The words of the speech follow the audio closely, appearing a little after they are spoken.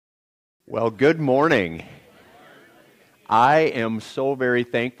Well, good morning. I am so very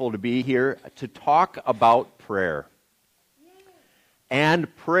thankful to be here to talk about prayer.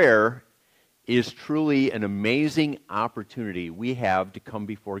 And prayer is truly an amazing opportunity we have to come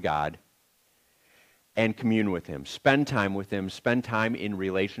before God and commune with Him, spend time with Him, spend time in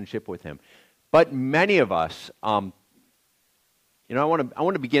relationship with Him. But many of us, I want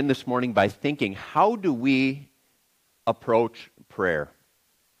to begin this morning by thinking, how do we approach prayer?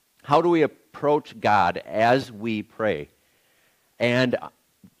 How do we approach God as we pray? And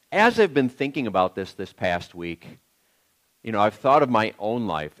as I've been thinking about this past week, I've thought of my own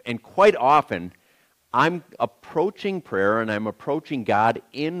life. And quite often, I'm approaching prayer and I'm approaching God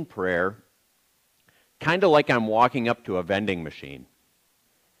in prayer kind of like I'm walking up to a vending machine.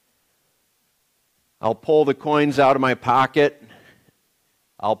 I'll pull the coins out of my pocket.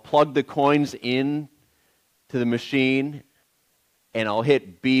 I'll plug the coins in to the machine. And I'll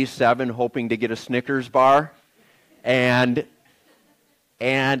hit B7 hoping to get a Snickers bar. And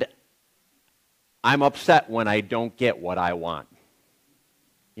I'm upset when I don't get what I want.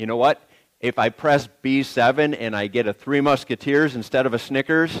 You know what? If I press B7 and I get a Three Musketeers instead of a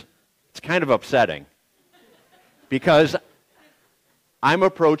Snickers, it's kind of upsetting. Because I'm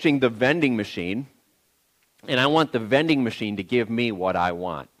approaching the vending machine, and I want the vending machine to give me what I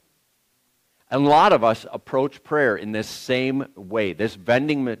want. And a lot of us approach prayer in this same way, this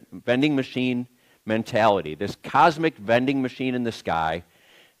vending machine mentality, this cosmic vending machine in the sky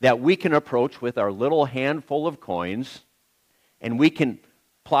that we can approach with our little handful of coins, and we can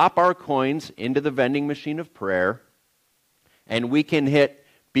plop our coins into the vending machine of prayer, and we can hit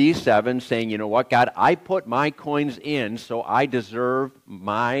B7 saying, you know what, God, I put my coins in, so I deserve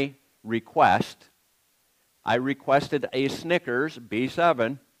my request. I requested a Snickers,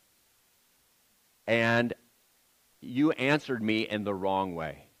 B7, and you answered me in the wrong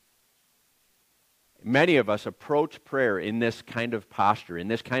way. Many of us approach prayer in this kind of posture, in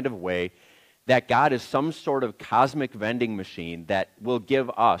this kind of way, that God is some sort of cosmic vending machine that will give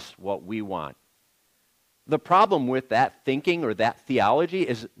us what we want. The problem with that thinking or that theology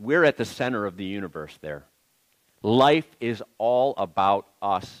is we're at the center of the universe there. Life is all about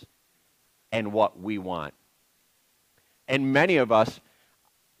us and what we want. And many of us,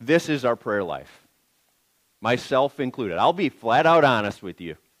 this is our prayer life. Myself included. I'll be flat out honest with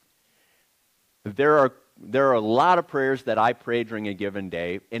you. There are a lot of prayers that I pray during a given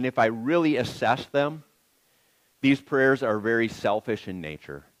day, and if I really assess them, these prayers are very selfish in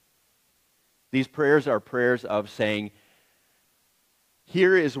nature. These prayers are prayers of saying,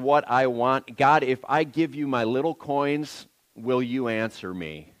 here is what I want. God, if I give you my little coins, will you answer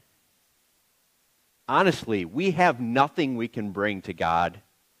me? Honestly, we have nothing we can bring to God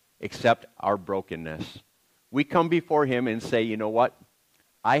except our brokenness. We come before Him and say, you know what?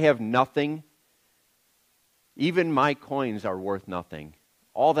 I have nothing. Even my coins are worth nothing.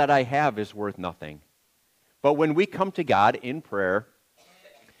 All that I have is worth nothing. But when we come to God in prayer,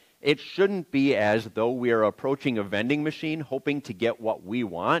 it shouldn't be as though we are approaching a vending machine hoping to get what we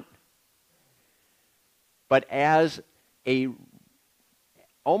want, but as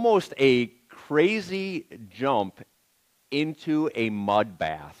almost a crazy jump into a mud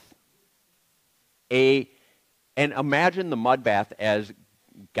bath. And imagine the mud bath as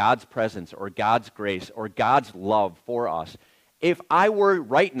God's presence or God's grace or God's love for us. If I were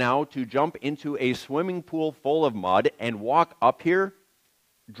right now to jump into a swimming pool full of mud and walk up here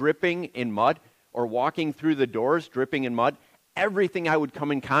dripping in mud, or walking through the doors dripping in mud, everything I would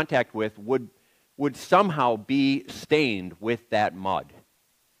come in contact with would somehow be stained with that mud.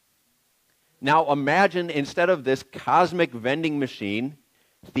 Now imagine, instead of this cosmic vending machine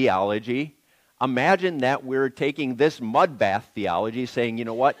theology, imagine that we're taking this mud bath theology, saying, you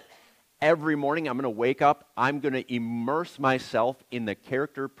know what, every morning I'm going to wake up, I'm going to immerse myself in the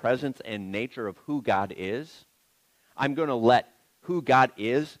character, presence, and nature of who God is. I'm going to let who God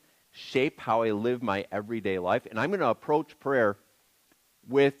is shape how I live my everyday life, and I'm going to approach prayer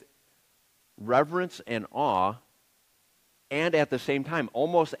with reverence and awe, and at the same time,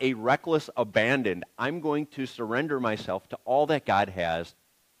 almost a reckless abandon. I'm going to surrender myself to all that God has.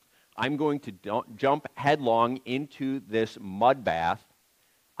 I'm going to jump headlong into this mud bath.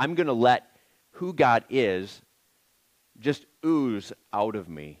 I'm going to let who God is just ooze out of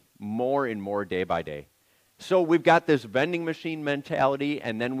me more and more day by day. So we've got this vending machine mentality,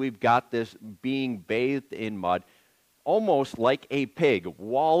 and then we've got this being bathed in mud, almost like a pig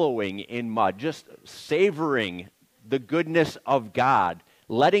wallowing in mud, just savoring the goodness of God,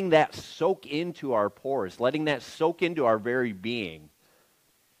 letting that soak into our pores, letting that soak into our very being.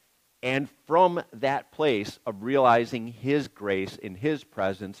 And from that place of realizing His grace in His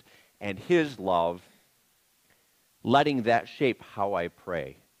presence and His love, letting that shape how I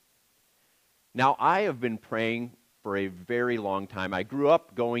pray. Now, I have been praying for a very long time. I grew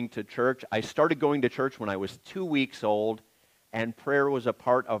up going to church. I started going to church when I was 2 weeks old, and prayer was a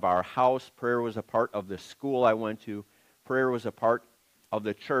part of our house. Prayer was a part of the school I went to. Prayer was a part of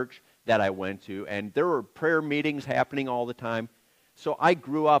the church that I went to, and there were prayer meetings happening all the time. So I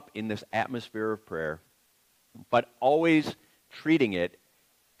grew up in this atmosphere of prayer, but always treating it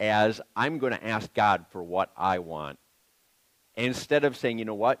as I'm going to ask God for what I want. And instead of saying, you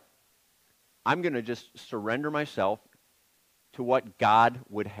know what, I'm going to just surrender myself to what God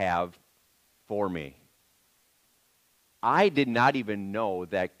would have for me. I did not even know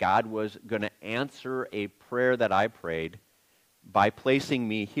that God was going to answer a prayer that I prayed by placing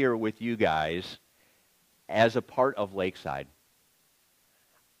me here with you guys as a part of Lakeside.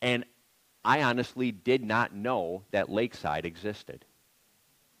 And I honestly did not know that Lakeside existed.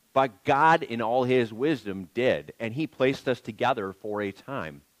 But God, in all His wisdom, did, and He placed us together for a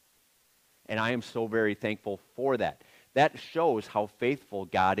time. And I am so very thankful for that. That shows how faithful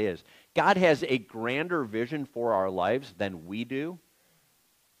God is. God has a grander vision for our lives than we do,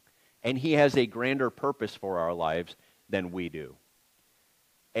 and He has a grander purpose for our lives than we do.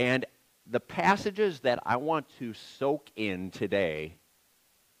 And the passages that I want to soak in today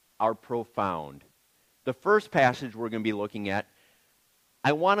are profound. The first passage we're going to be looking at,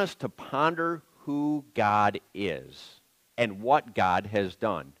 I want us to ponder who God is and what God has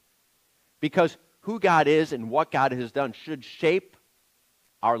done. Because who God is and what God has done should shape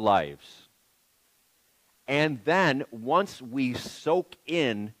our lives. And then, once we soak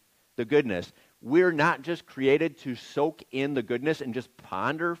in the goodness, we're not just created to soak in the goodness and just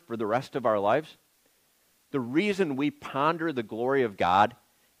ponder for the rest of our lives. The reason we ponder the glory of God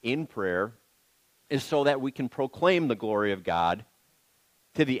in prayer is so that we can proclaim the glory of God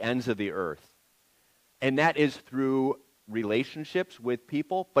to the ends of the earth. And that is through relationships with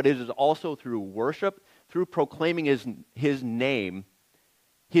people, but it is also through worship, through proclaiming His name.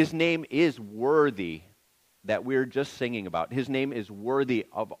 His name is worthy, that we're just singing about. His name is worthy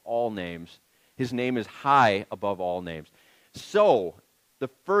of all names. His name is high above all names. So, the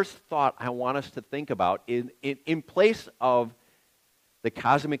first thought I want us to think about is in place of the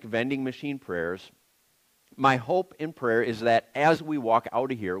cosmic vending machine prayers, my hope in prayer is that as we walk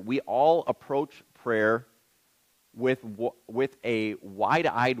out of here, we all approach prayer with a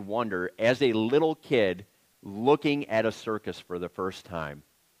wide-eyed wonder as a little kid looking at a circus for the first time.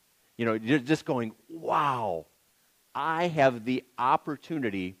 You know, you're just going, wow, I have the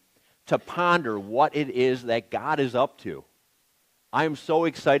opportunity to ponder what it is that God is up to. I am so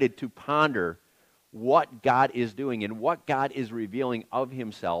excited to ponder what God is doing and what God is revealing of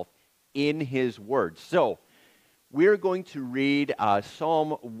Himself in His Word. So, we're going to read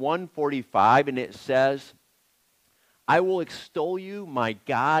Psalm 145, and it says, I will extol you, my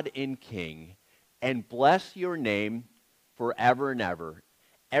God and King, and bless your name forever and ever.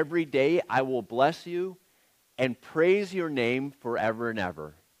 Every day I will bless you and praise your name forever and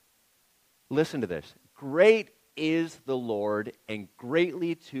ever. Listen to this. Great is the Lord and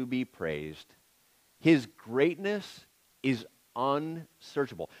greatly to be praised. His greatness is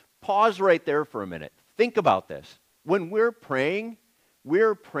unsearchable. Pause right there for a minute. Think about this. When we're praying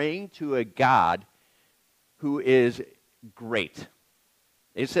to a God who is great.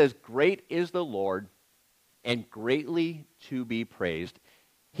 It says, great is the Lord and greatly to be praised.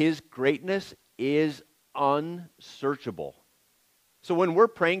 His greatness is unsearchable. So when we're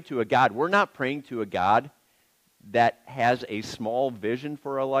praying to a God, we're not praying to a God that has a small vision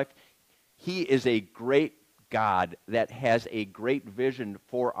for our life. He is a great God that has a great vision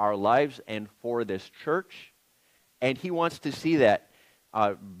for our lives and for this church. And He wants to see that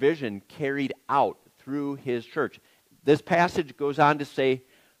vision carried out through His church. This passage goes on to say,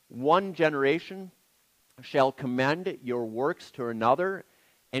 one generation shall commend your works to another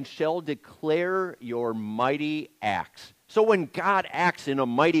and shall declare your mighty acts. So when God acts in a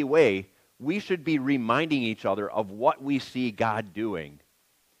mighty way, we should be reminding each other of what we see God doing.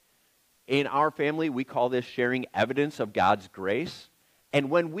 In our family, we call this sharing evidence of God's grace. And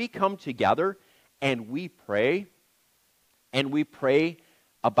when we come together and we pray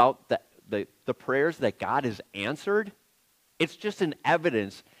about the prayers that God has answered, it's just an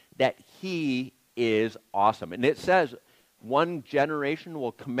evidence that He is awesome. And it says, one generation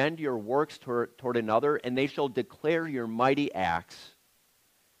will commend your works toward another, and they shall declare your mighty acts.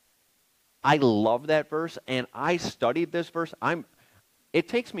 I love that verse, and I studied this verse. It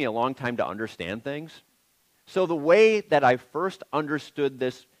takes me a long time to understand things. So the way that I first understood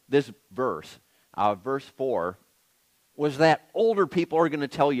this verse, verse 4, was that older people are going to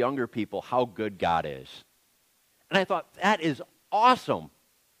tell younger people how good God is. And I thought, that is awesome.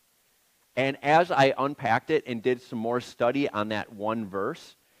 And as I unpacked it and did some more study on that one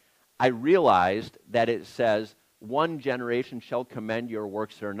verse, I realized that it says, one generation shall commend your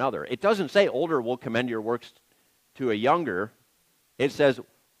works to another. It doesn't say older will commend your works to a younger. It says,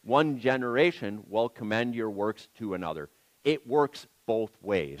 one generation will commend your works to another. It works both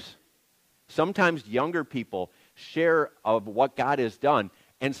ways. Sometimes younger people share of what God has done,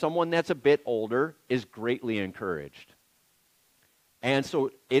 and someone that's a bit older is greatly encouraged. And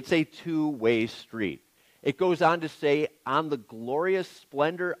so it's a two-way street. It goes on to say, on the glorious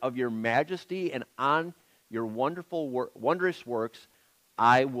splendor of your majesty and on your wondrous works,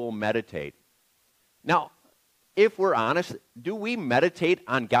 I will meditate. Now, if we're honest, do we meditate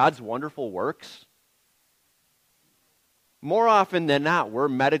on God's wonderful works? More often than not, we're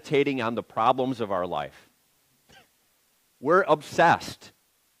meditating on the problems of our life. We're obsessed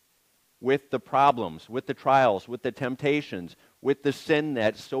with the problems, with the trials, with the temptations, with the sin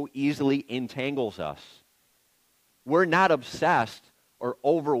that so easily entangles us. We're not obsessed or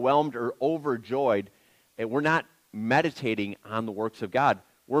overwhelmed or overjoyed, and we're not meditating on the works of God.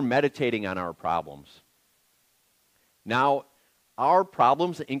 We're meditating on our problems. Now, our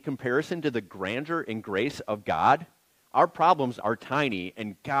problems in comparison to the grandeur and grace of God, our problems are tiny,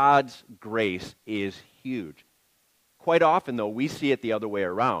 and God's grace is huge. Quite often, though, we see it the other way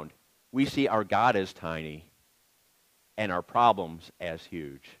around. We see our God as tiny and our problems as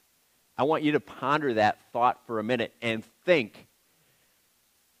huge. I want you to ponder that thought for a minute and think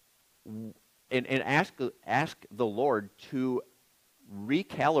and ask the Lord to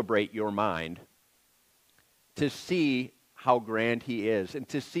recalibrate your mind to see how grand he is and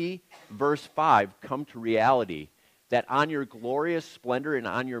to see verse 5 come to reality, that on your glorious splendor and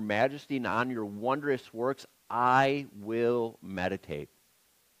on your majesty and on your wondrous works, I will meditate.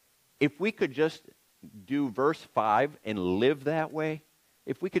 If we could just do verse 5 and live that way,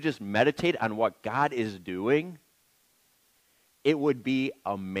 if we could just meditate on what God is doing, it would be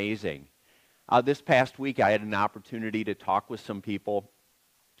amazing. This past week, I had an opportunity to talk with some people,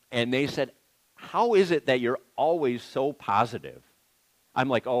 and they said, how is it that you're always so positive? I'm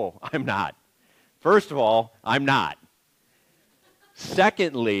like, oh, I'm not. First of all, I'm not.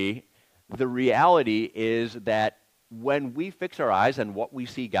 Secondly, the reality is that when we fix our eyes on what we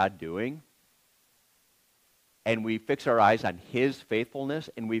see God doing, and we fix our eyes on his faithfulness,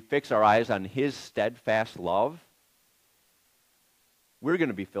 and we fix our eyes on his steadfast love, we're going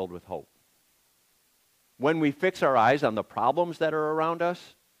to be filled with hope. When we fix our eyes on the problems that are around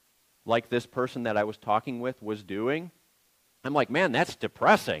us, like this person that I was talking with was doing, I'm like, man, that's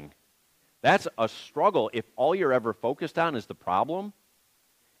depressing. That's a struggle if all you're ever focused on is the problem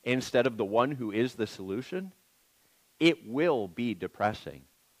instead of the one who is the solution. It will be depressing.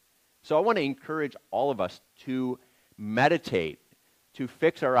 So I want to encourage all of us to meditate, to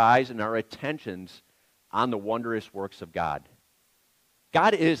fix our eyes and our attentions on the wondrous works of God.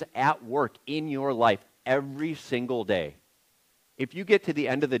 God is at work in your life every single day. If you get to the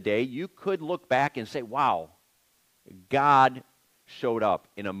end of the day, you could look back and say, wow, God showed up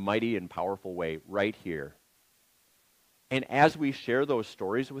in a mighty and powerful way right here. And as we share those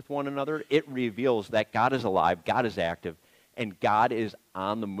stories with one another, it reveals that God is alive, God is active, and God is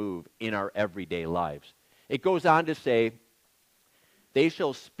on the move in our everyday lives. It goes on to say, they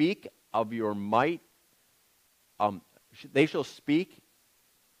shall speak of your might, they shall speak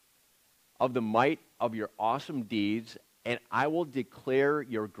of the might of your awesome deeds, and I will declare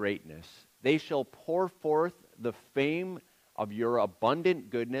your greatness. They shall pour forth the fame of your abundant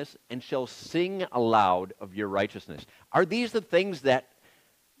goodness and shall sing aloud of your righteousness. Are these the things that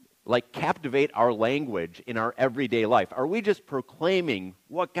captivate our language in our everyday life? Are we just proclaiming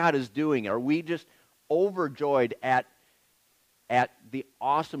what God is doing? Are we just overjoyed at the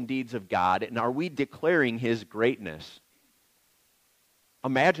awesome deeds of God? And are we declaring his greatness?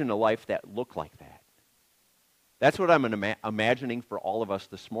 Imagine a life that looked like that. That's what I'm imagining for all of us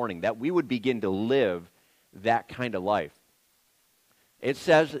this morning, that we would begin to live that kind of life. It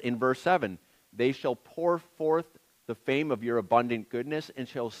says in verse 7, they shall pour forth the fame of your abundant goodness and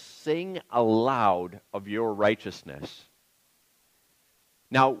shall sing aloud of your righteousness.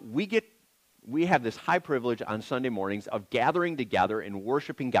 Now, we have this high privilege on Sunday mornings of gathering together and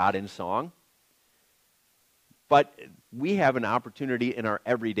worshiping God in song, but we have an opportunity in our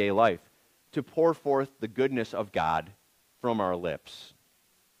everyday life to pour forth the goodness of God from our lips.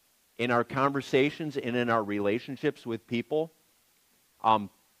 In our conversations and in our relationships with people.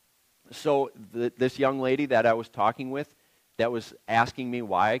 This young lady that I was talking with that was asking me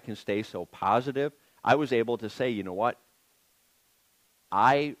why I can stay so positive, I was able to say, you know what?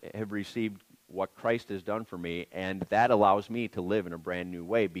 I have received what Christ has done for me, and that allows me to live in a brand new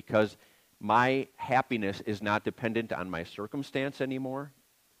way because my happiness is not dependent on my circumstance anymore.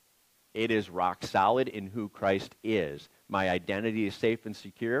 It is rock solid in who Christ is. My identity is safe and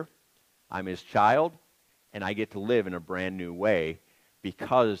secure. I'm his child, and I get to live in a brand new way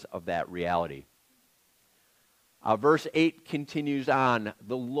because of that reality. Verse 8 continues on.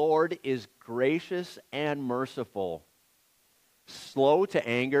 The Lord is gracious and merciful, slow to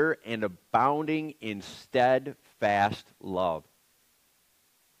anger, and abounding in steadfast love.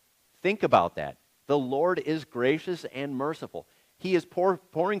 Think about that. The Lord is gracious and merciful. He is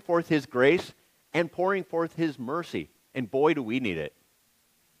pouring forth his grace and pouring forth his mercy. And boy, do we need it.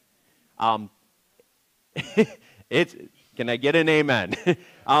 Can I get an amen?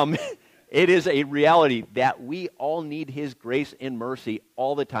 It is a reality that we all need his grace and mercy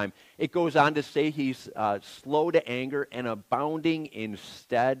all the time. It goes on to say he's slow to anger and abounding in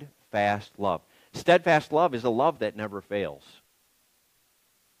steadfast love. Steadfast love is a love that never fails.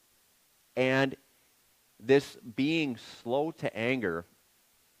 And this being slow to anger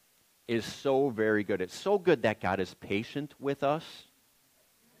is so very good. It's so good that God is patient with us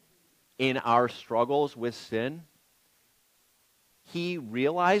in our struggles with sin. He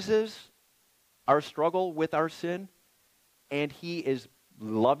realizes our struggle with our sin, and he is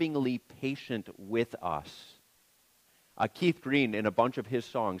lovingly patient with us. Keith Green, in a bunch of his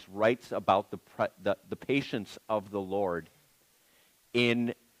songs, writes about the patience of the Lord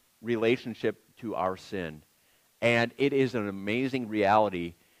in relationship to our sin. And it is an amazing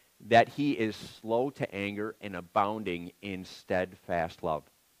reality that he is slow to anger and abounding in steadfast love.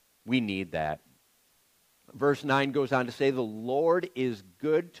 We need that. Verse 9 goes on to say, the Lord is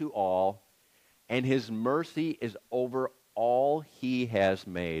good to all, and his mercy is over all he has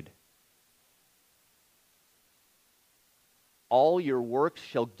made. All your works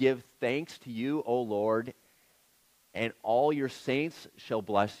shall give thanks to you, O Lord, and all your saints shall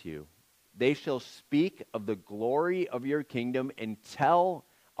bless you. They shall speak of the glory of your kingdom and tell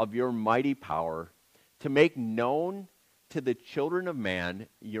of your mighty power, to make known to the children of man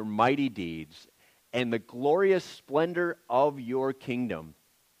your mighty deeds and the glorious splendor of your kingdom.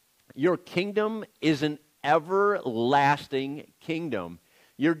 Your kingdom is an everlasting kingdom.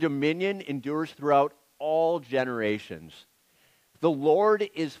 Your dominion endures throughout all generations. The Lord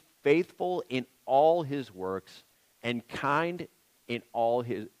is faithful in all his works and kind in all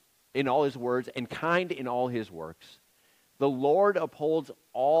his words and kind in all his works. The Lord upholds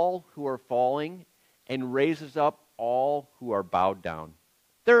all who are falling and raises up all who are bowed down.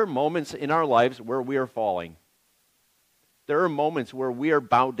 There are moments in our lives where we are falling. There are moments where we are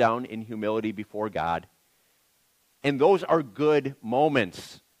bowed down in humility before God. And those are good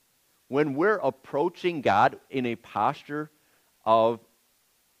moments. When we're approaching God in a posture of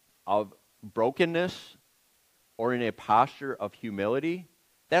brokenness or in a posture of humility,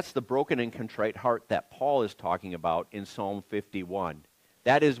 that's the broken and contrite heart that Paul is talking about in Psalm 51.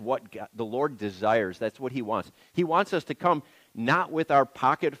 That is what the Lord desires. That's what he wants. He wants us to come not with our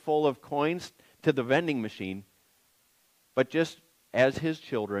pocket full of coins to the vending machine, but just as his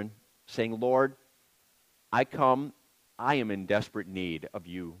children, saying, Lord, I come, I am in desperate need of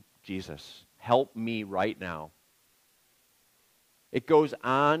you, Jesus. Help me right now. It goes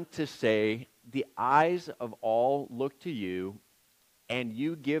on to say, the eyes of all look to you, and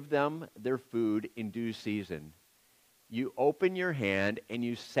you give them their food in due season. You open your hand, and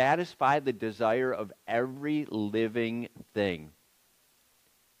you satisfy the desire of every living thing.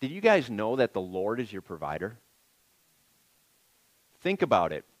 Did you guys know that the Lord is your provider? Think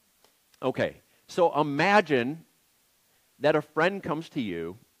about it. Okay, so imagine that a friend comes to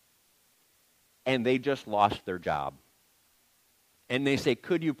you, and they just lost their job. And they say,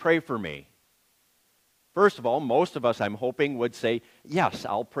 could you pray for me? First of all, most of us, I'm hoping, would say, yes,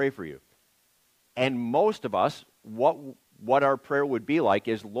 I'll pray for you. And most of us, what our prayer would be like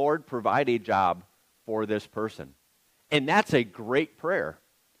is, Lord, provide a job for this person. And that's a great prayer,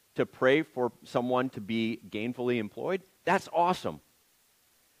 to pray for someone to be gainfully employed. That's awesome.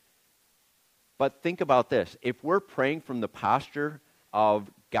 But think about this. If we're praying from the posture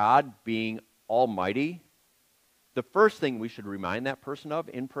of God being almighty, the first thing we should remind that person of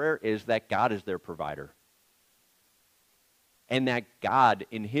in prayer is that God is their provider. And that God,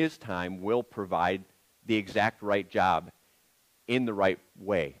 in his time, will provide the exact right job in the right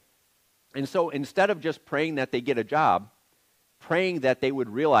way. And so instead of just praying that they get a job, praying that they would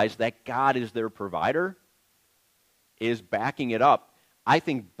realize that God is their provider is backing it up. I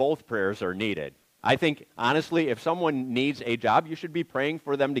think both prayers are needed. I think, honestly, if someone needs a job, you should be praying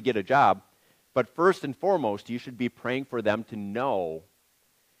for them to get a job. But first and foremost, you should be praying for them to know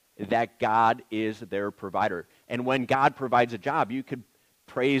that God is their provider. And when God provides a job, you could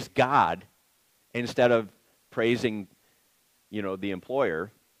praise God instead of praising, the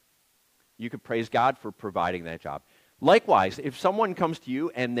employer. You could praise God for providing that job. Likewise, if someone comes to you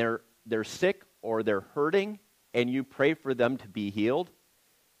and they're sick or they're hurting and you pray for them to be healed,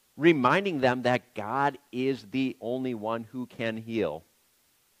 reminding them that God is the only one who can heal.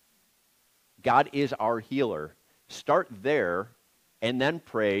 God is our healer. Start there and then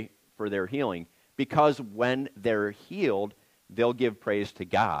pray for their healing, because when they're healed, they'll give praise to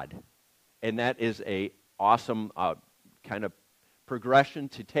God. And that is a awesome kind of progression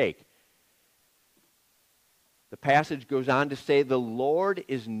to take. The passage goes on to say, the Lord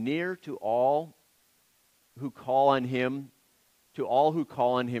is near to all who call on him,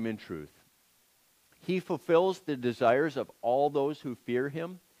 in truth. He fulfills the desires of all those who fear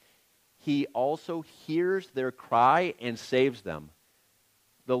him. He also hears their cry and saves them.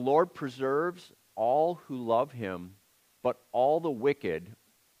 The Lord preserves all who love him, but all the wicked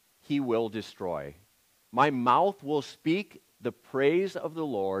he will destroy. My mouth will speak the praise of the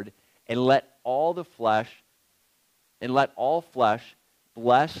Lord, and let all flesh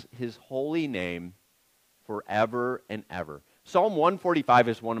bless his holy name forever and ever. Psalm 145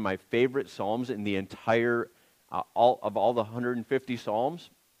 is one of my favorite psalms in the entire, all the 150 psalms,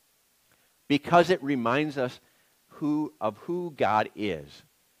 because it reminds us of who God is,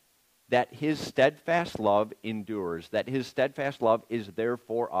 that his steadfast love endures, that his steadfast love is there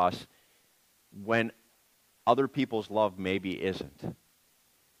for us when other people's love maybe isn't.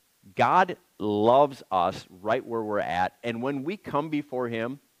 God loves us right where we're at, and when we come before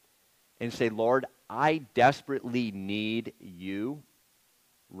him and say, Lord, I desperately need you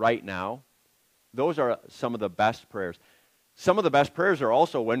right now, those are some of the best prayers. Some of the best prayers are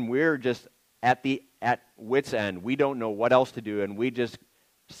also when we're just at wit's end. We don't know what else to do, and we just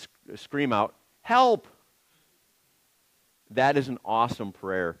scream out, help! That is an awesome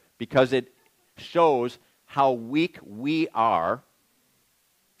prayer, because it shows how weak we are,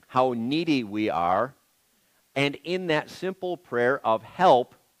 how needy we are, and in that simple prayer of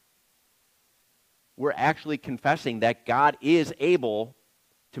help, we're actually confessing that God is able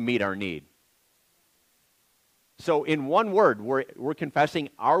to meet our need. So in one word, we're confessing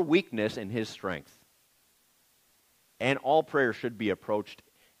our weakness and his strength. And all prayer should be approached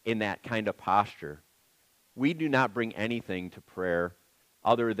in that kind of posture. We do not bring anything to prayer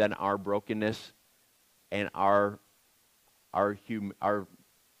other than our brokenness and our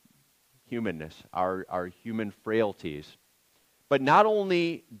humanness, our human frailties. But not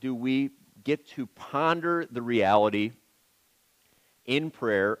only do we get to ponder the reality in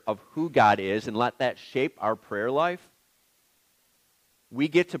prayer of who God is and let that shape our prayer life, we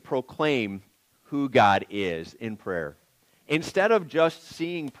get to proclaim who God is in prayer. Instead of just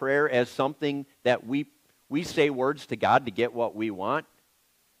seeing prayer as something that we say words to God to get what we want,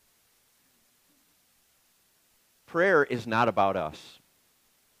 prayer is not about us.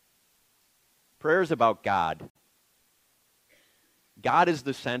 Prayer is about God. God is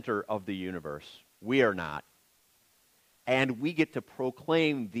the center of the universe. We are not. And we get to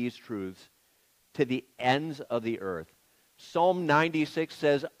proclaim these truths to the ends of the earth. Psalm 96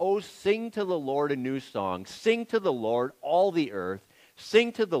 says, "Oh, sing to the Lord a new song. Sing to the Lord, all the earth.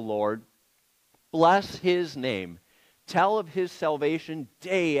 Sing to the Lord. Bless his name. Tell of his salvation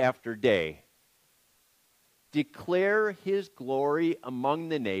day after day. Declare his glory among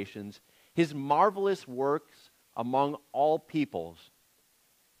the nations, his marvelous works among all peoples.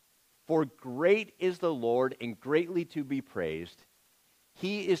 For great is the Lord and greatly to be praised.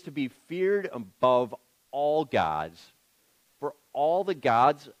 He is to be feared above all gods. For all the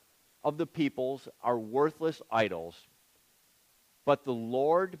gods of the peoples are worthless idols. But the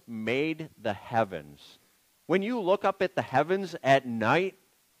Lord made the heavens." When you look up at the heavens at night,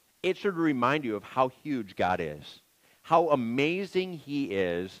 it should remind you of how huge God is, how amazing he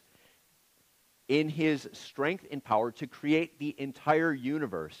is in his strength and power to create the entire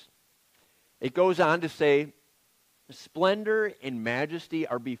universe. It goes on to say, "Splendor and majesty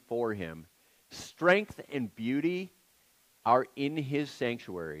are before him. Strength and beauty are in his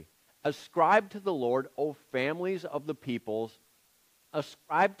sanctuary. Ascribe to the Lord, O families of the peoples.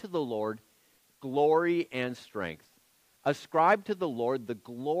 Ascribe to the Lord glory and strength. Ascribe to the Lord the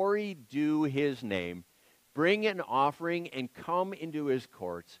glory due his name. Bring an offering and come into his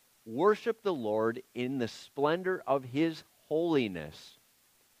courts. Worship the Lord in the splendor of his holiness.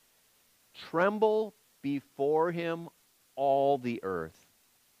 Tremble before him, all the earth."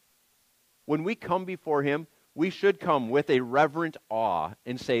 When we come before him, we should come with a reverent awe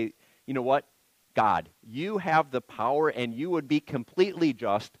and say, you know what? God, you have the power and you would be completely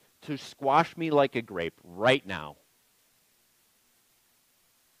just to squash me like a grape right now.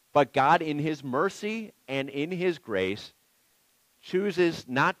 But God, in his mercy and in his grace, chooses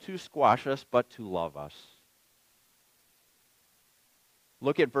not to squash us, but to love us.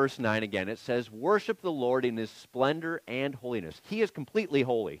 Look at verse 9 again. It says, worship the Lord in his splendor and holiness. He is completely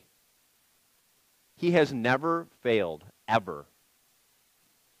holy. He has never failed, ever.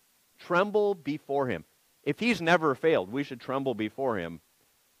 Tremble before him. If he's never failed, we should tremble before him.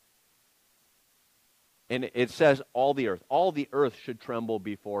 And it says all the earth should tremble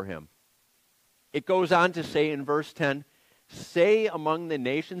before him. It goes on to say in verse 10, say among the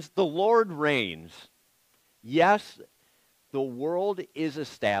nations, the Lord reigns. Yes, the world is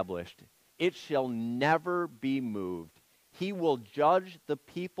established. It shall never be moved. He will judge the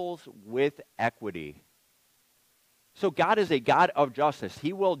peoples with equity. So God is a God of justice.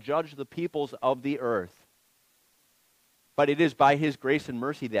 He will judge the peoples of the earth. But it is by his grace and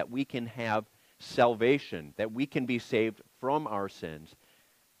mercy that we can have salvation, that we can be saved from our sins.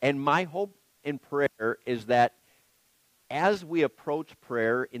 And my hope in prayer is that as we approach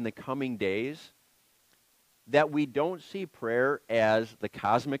prayer in the coming days, that we don't see prayer as the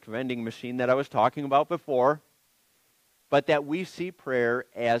cosmic vending machine that I was talking about before, but that we see prayer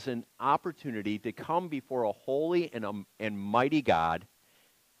as an opportunity to come before a holy and mighty God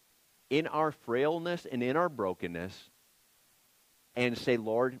in our frailness and in our brokenness and say,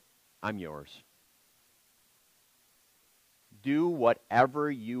 Lord, I'm yours. Do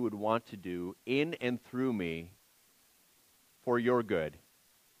whatever you would want to do in and through me for your good.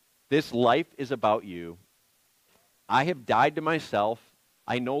 This life is about you. I have died to myself.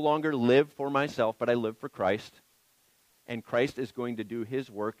 I no longer live for myself, but I live for Christ. And Christ is going to do his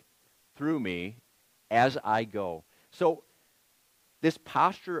work through me as I go. So this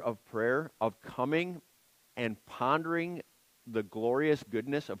posture of prayer, of coming and pondering the glorious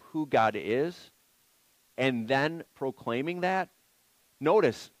goodness of who God is, and then proclaiming that,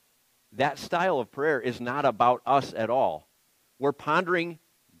 notice that style of prayer is not about us at all. We're pondering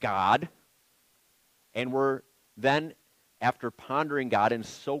God, and we're then, after pondering God and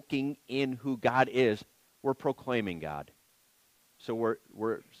soaking in who God is, we're proclaiming God. So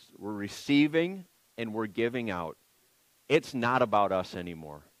we're receiving and we're giving out. It's not about us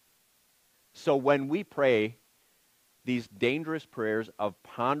anymore. So when we pray these dangerous prayers of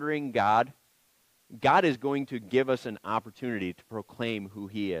pondering God, God is going to give us an opportunity to proclaim who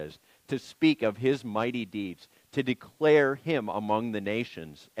he is, to speak of his mighty deeds, to declare him among the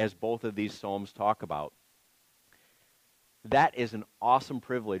nations, as both of these psalms talk about. That is an awesome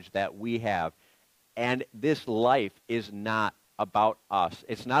privilege that we have. And this life is not about us.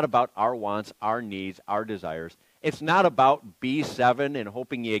 It's not about our wants, our needs, our desires. It's not about B7 and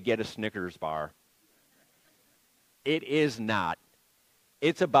hoping you get a Snickers bar. It is not.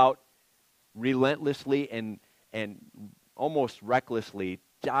 It's about relentlessly and almost recklessly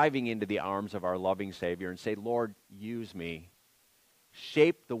diving into the arms of our loving Savior and say, Lord, use me.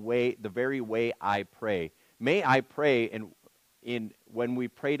 Shape the very way I pray. May I pray, and when we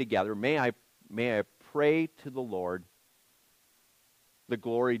pray together, may I pray to the Lord, the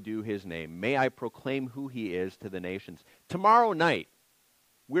glory due his name. May I proclaim who he is to the nations. Tomorrow night,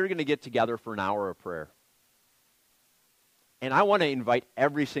 we're going to get together for an hour of prayer. And I want to invite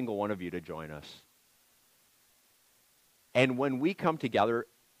every single one of you to join us. And when we come together,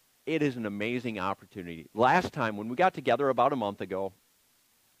 it is an amazing opportunity. Last time, when we got together about a month ago,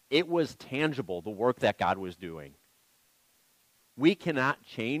 it was tangible, the work that God was doing. We cannot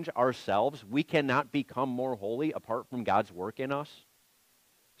change ourselves. We cannot become more holy apart from God's work in us.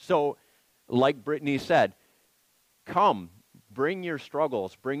 So, like Brittany said, come, bring your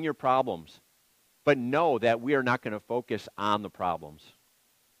struggles, bring your problems. But know that we are not going to focus on the problems.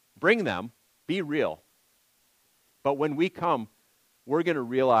 Bring them. Be real. But when we come, we're going to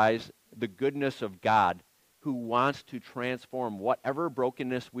realize the goodness of God who wants to transform whatever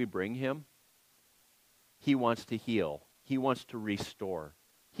brokenness we bring him. He wants to heal. He wants to restore.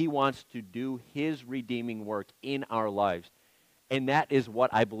 He wants to do his redeeming work in our lives. And that is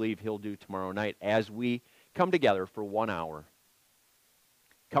what I believe he'll do tomorrow night as we come together for 1 hour.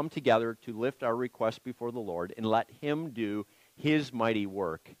 Come together to lift our requests before the Lord and let him do his mighty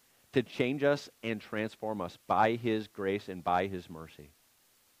work to change us and transform us by his grace and by his mercy.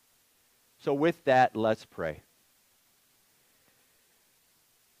 So with that, let's pray.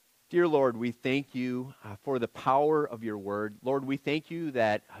 Dear Lord, we thank you for the power of your word. Lord, we thank you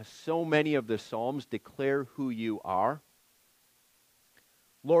that so many of the Psalms declare who you are.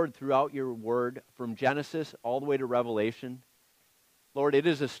 Lord, throughout your word, from Genesis all the way to Revelation, Lord, it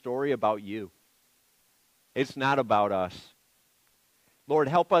is a story about you. It's not about us. Lord,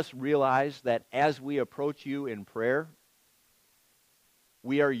 help us realize that as we approach you in prayer,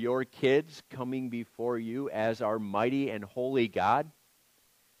 we are your kids coming before you as our mighty and holy God.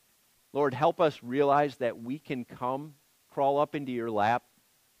 Lord, help us realize that we can come, crawl up into your lap.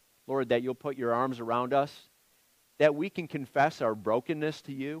 Lord, that you'll put your arms around us, that we can confess our brokenness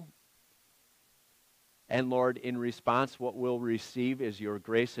to you. And Lord, in response, what we'll receive is your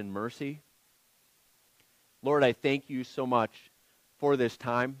grace and mercy. Lord, I thank you so much for this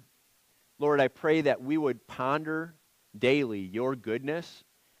time. Lord, I pray that we would ponder daily your goodness,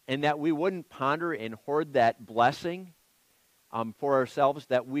 and that we wouldn't ponder and hoard that blessing for ourselves,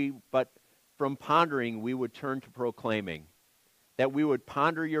 but from pondering we would turn to proclaiming. That we would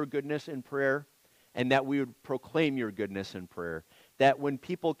ponder your goodness in prayer, and that we would proclaim your goodness in prayer. That when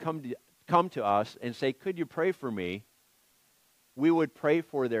people come to us and say, could you pray for me? We would pray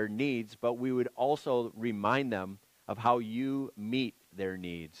for their needs, but we would also remind them of how you meet their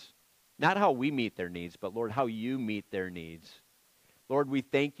needs. Not how we meet their needs, but Lord, how you meet their needs. Lord, we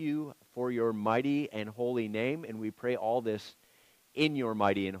thank you for your mighty and holy name, and we pray all this in your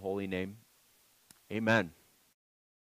mighty and holy name. Amen.